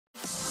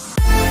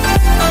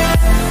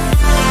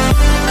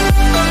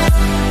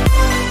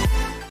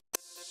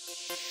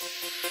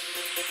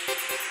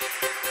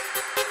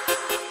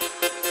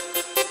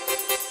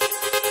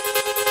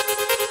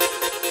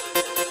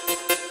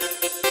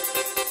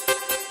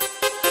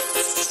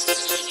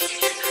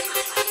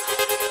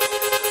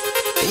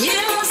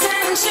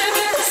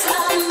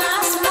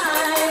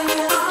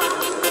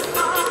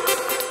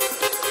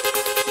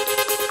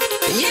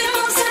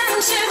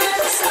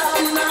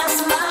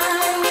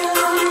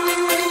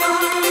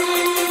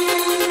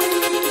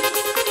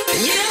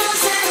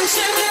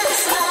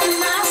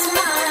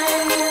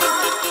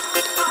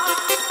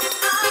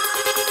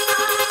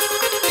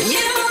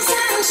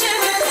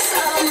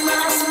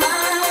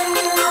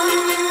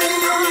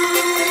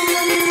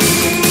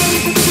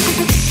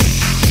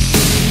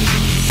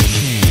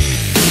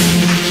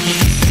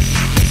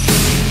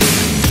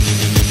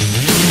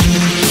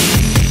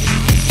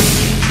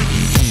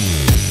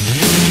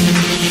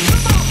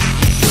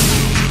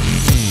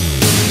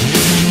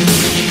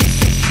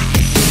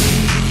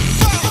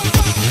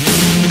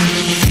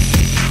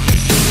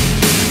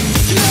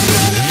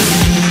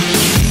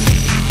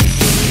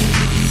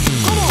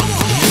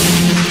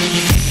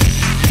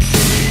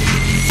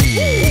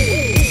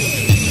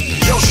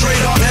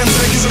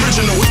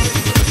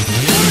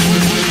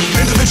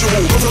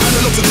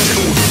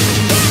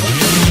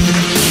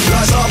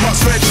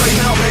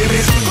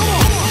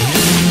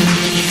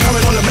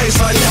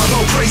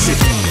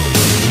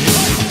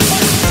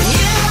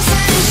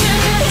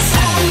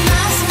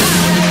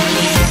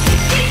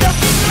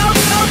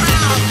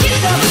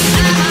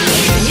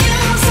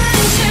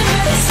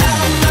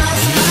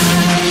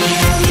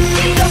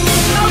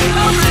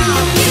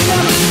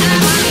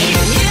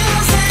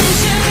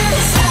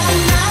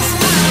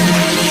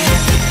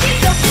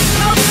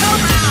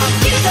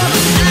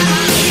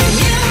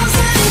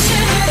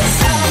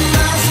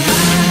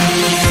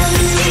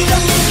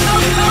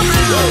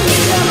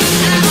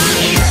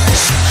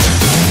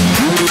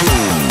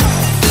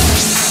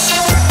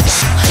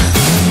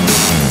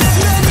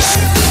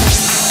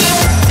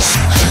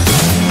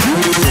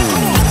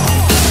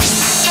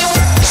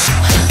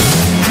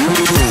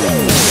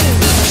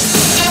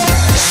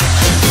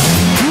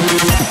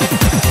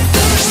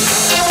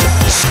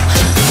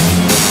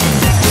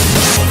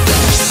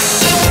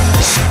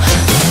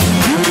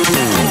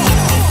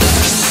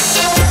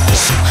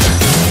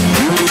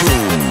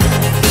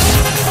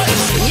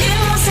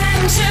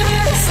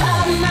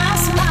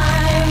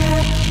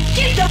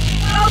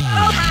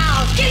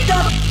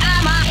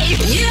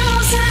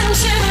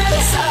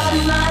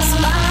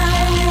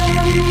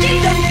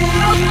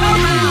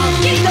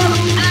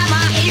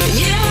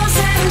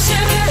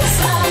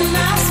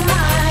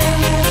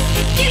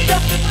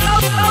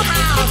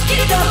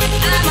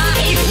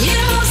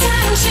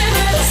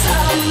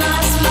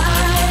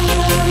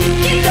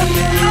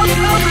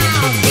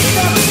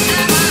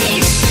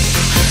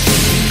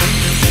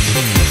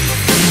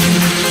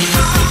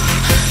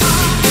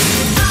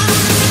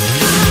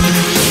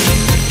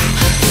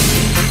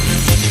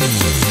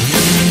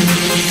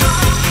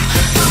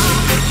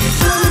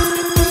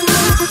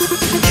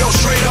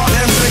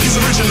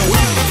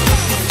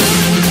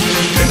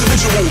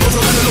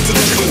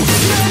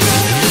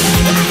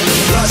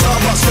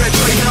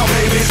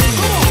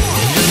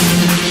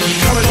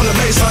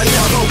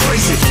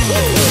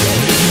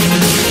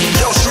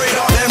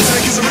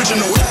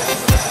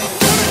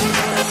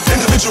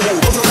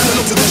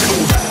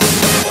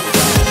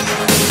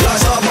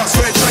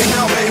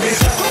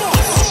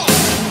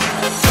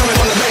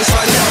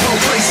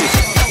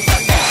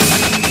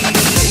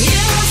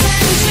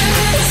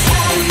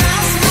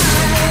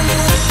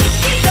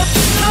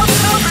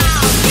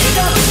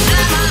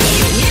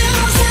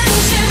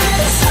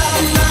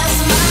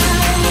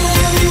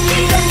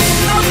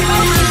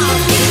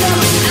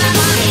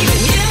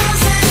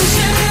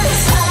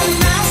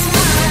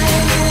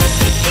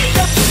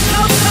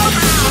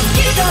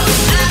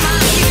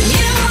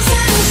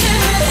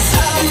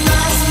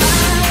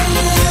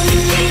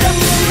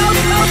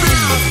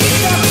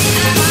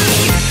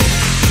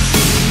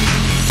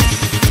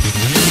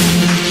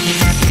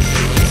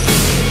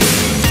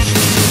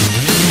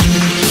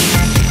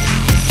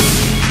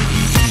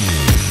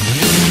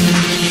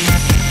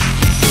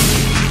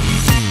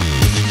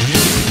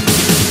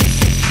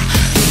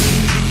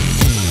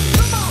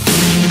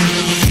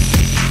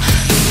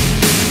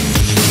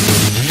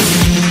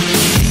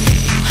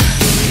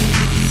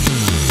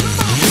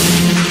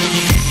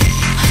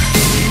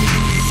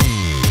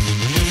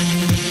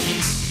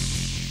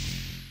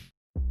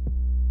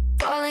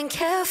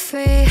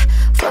Carefree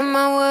from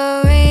my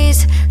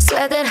worries.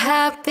 Swear that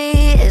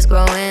happy is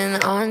growing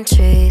on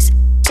trees.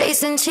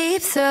 Chasing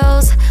cheap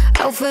thrills,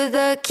 out for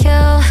the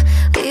kill.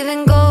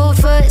 Leaving gold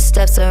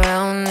footsteps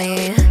around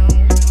me.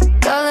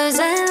 Colors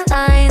and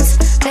lines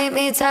make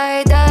me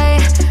tie-dye.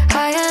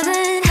 Higher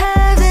than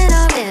heaven,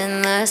 I'm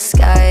in the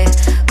sky.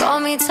 Call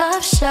me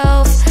top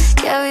shelf,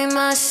 carry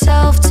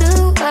myself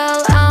too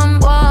well. I'm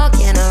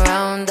walking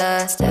around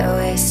the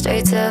stairway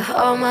straight to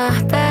all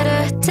my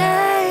better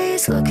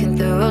days. Looking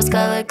through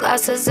rose-colored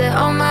glasses at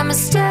all my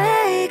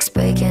mistakes.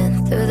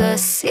 Breaking through the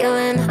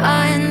ceiling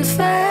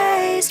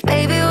unfazed.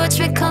 Baby, watch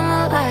me come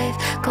alive,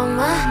 come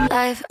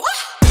alive.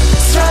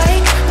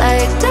 Strike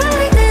like the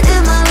lightning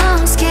in my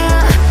lungs,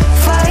 can't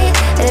fight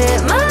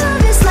it. My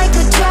love is like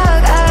a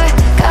drug, I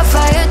got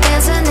fire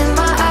dancing in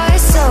my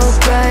eyes so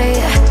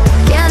bright.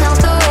 Can't help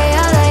the way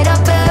I light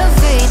up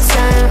every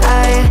time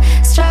I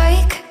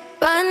strike.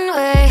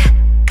 Runway,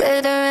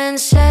 glitter and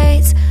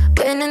shades,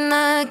 winning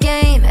the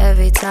game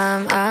every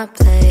time I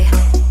play.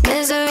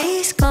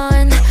 Misery's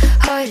gone,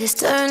 heart is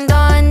turned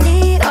on,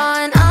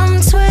 neon.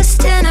 I'm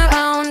twisting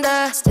around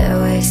the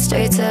stairway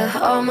straight to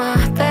all my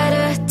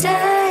better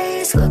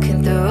days.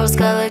 Looking through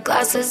rose-colored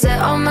glasses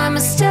at all my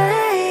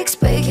mistakes.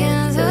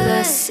 Breaking through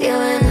the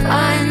ceiling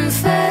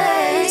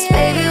unfazed.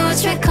 Baby,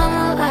 watch me come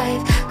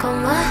alive,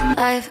 come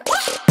alive.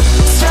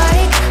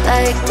 Strike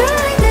like the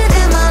lightning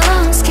in my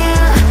lungs,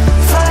 can't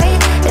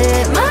fight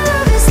it. My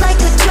love is like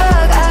a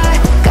drug, I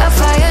got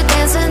fire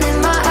dancing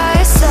in my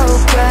eyes so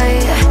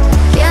bright.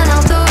 Can't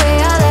help the way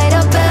I light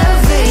up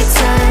every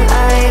time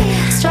I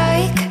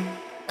strike.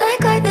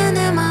 Like lightning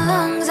in my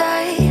lungs,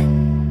 I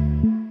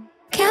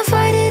can't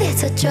fight it,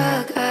 it's a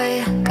drug.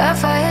 I got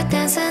fire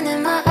dancing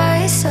in my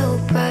eyes so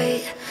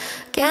bright.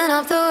 Can't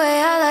help the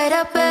way I light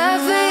up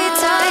every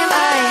time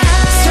I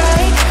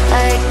strike.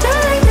 Like the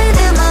lightning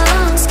in my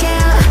lungs,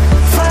 can't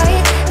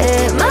fight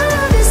it. My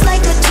love is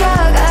like a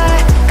drug,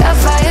 I got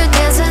fire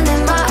dancing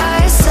in my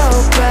eyes so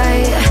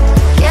bright.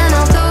 Can't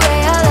help the way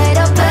I light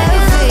up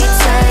every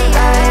time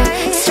I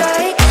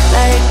strike.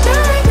 Like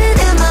the lightning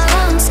in my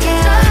lungs,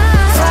 can't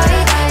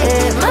fight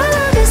it. My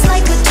love is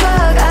like a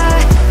drug, I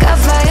got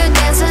fire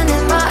dancing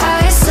in my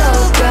eyes so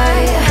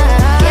bright.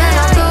 Can't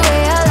help the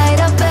way I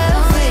light up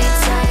every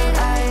time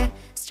I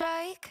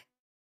strike.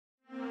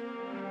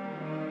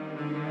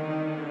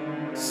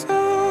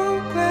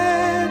 So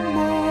glad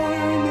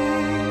morning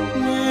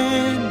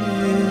when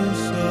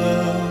it's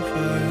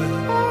over.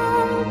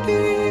 All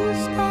these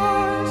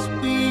stars,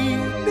 we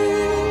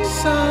need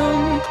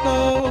some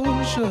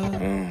closure.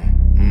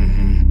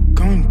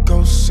 Gone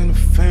ghosts in the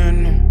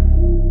phantom.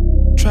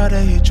 Try to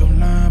hit your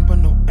line, but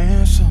no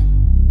answer.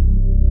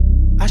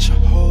 I should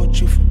hold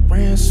you for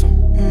ransom.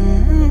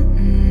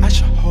 I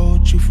should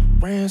hold you for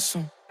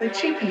ransom. The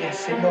GPS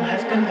signal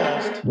has been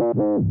lost.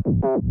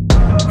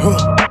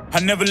 I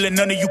never let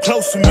none of you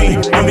close to me.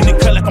 I'm in the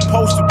cut like I'm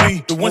supposed to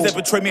be. The ones that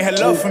betrayed me had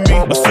love for me,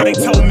 or so they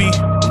told me.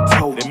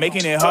 They're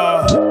making it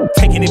hard,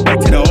 taking it back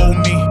to the old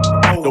me.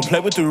 Don't play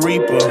with the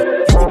Reaper,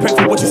 you can pay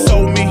for what you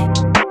sold me.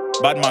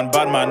 Bad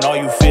man, all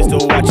you fears to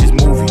watch his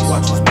movies.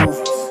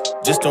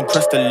 Just don't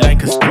cross the line,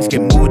 cause things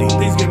get moody.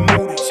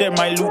 Share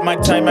my loot, my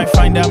time, I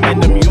find out man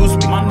them use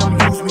me.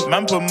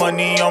 Man put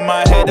money on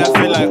my head, I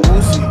feel like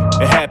Uzi.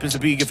 It happens to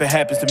be, if it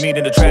happens to me,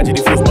 then the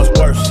tragedy feels much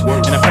worse.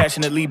 And I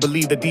passionately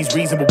believe that these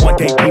reasons will one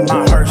day be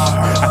my hearse.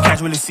 I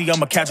casually see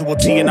I'm a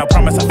casualty, and I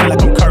promise I feel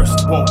like I'm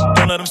cursed. Whoa,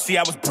 don't let them see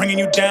I was bringing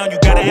you down. You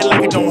gotta act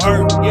like it don't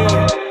hurt.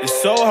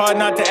 It's so hard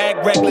not to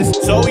act reckless.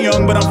 So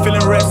young, but I'm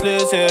feeling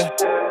restless, yeah.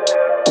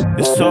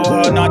 It's so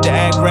hard not to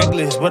act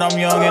reckless, but I'm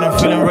young and I'm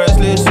feeling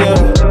restless, yeah.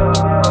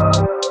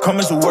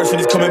 Coming to worse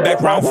and it's coming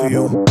back round for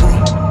you.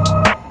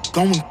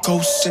 Going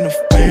ghosts in a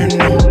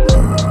phantom.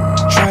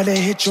 Try to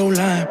hit your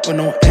line, but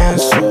no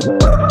answer.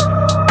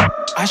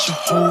 I should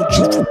hold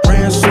you for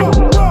ransom.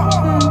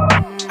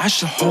 I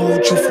should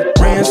hold you for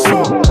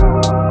ransom.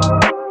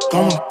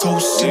 Going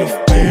ghosts in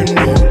a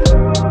phantom.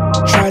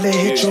 Try to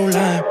hit your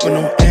line, but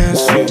no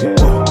answer.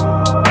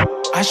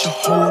 I should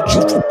hold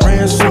you for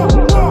ransom.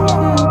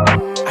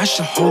 I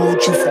should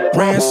hold you for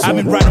ransom. I've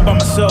been writing by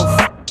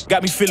myself,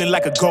 got me feeling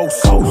like a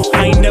ghost.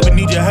 I ain't never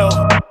need your help,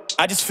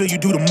 I just feel you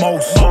do the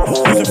most.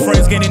 Losing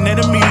friends, gaining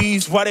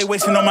enemies, why they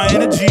wasting all my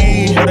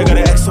energy? Why they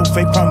gotta act so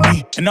fake on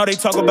me? And all they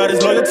talk about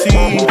is loyalty.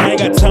 I ain't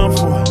got time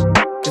for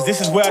it, cause this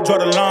is where I draw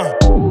the line.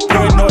 You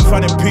ain't know if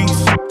I'm in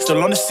peace,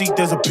 still on the seat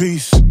there's a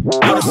piece.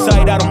 Out of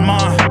sight, out of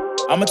mind,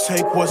 I'ma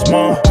take what's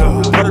mine.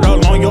 Put it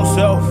all on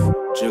yourself,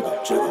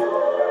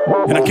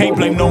 and I can't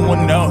blame no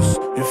one else.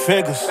 It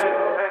figures.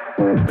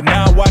 But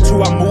now I watch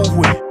who I move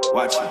with.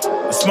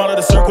 The smaller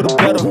the circle, the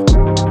better.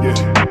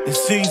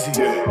 It's easy,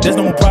 there's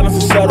no more problems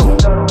to settle.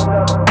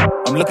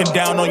 I'm looking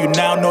down on you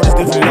now, know there's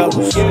different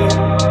levels.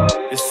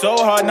 It's so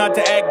hard not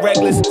to act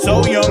reckless.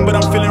 So young, but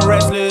I'm feeling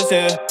restless,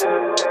 yeah.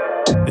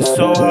 It's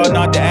so hard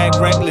not to act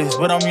reckless,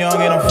 but I'm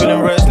young and I'm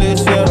feeling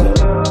restless, yeah.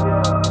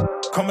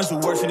 Coming to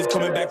worse and it's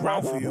coming back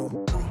round for you.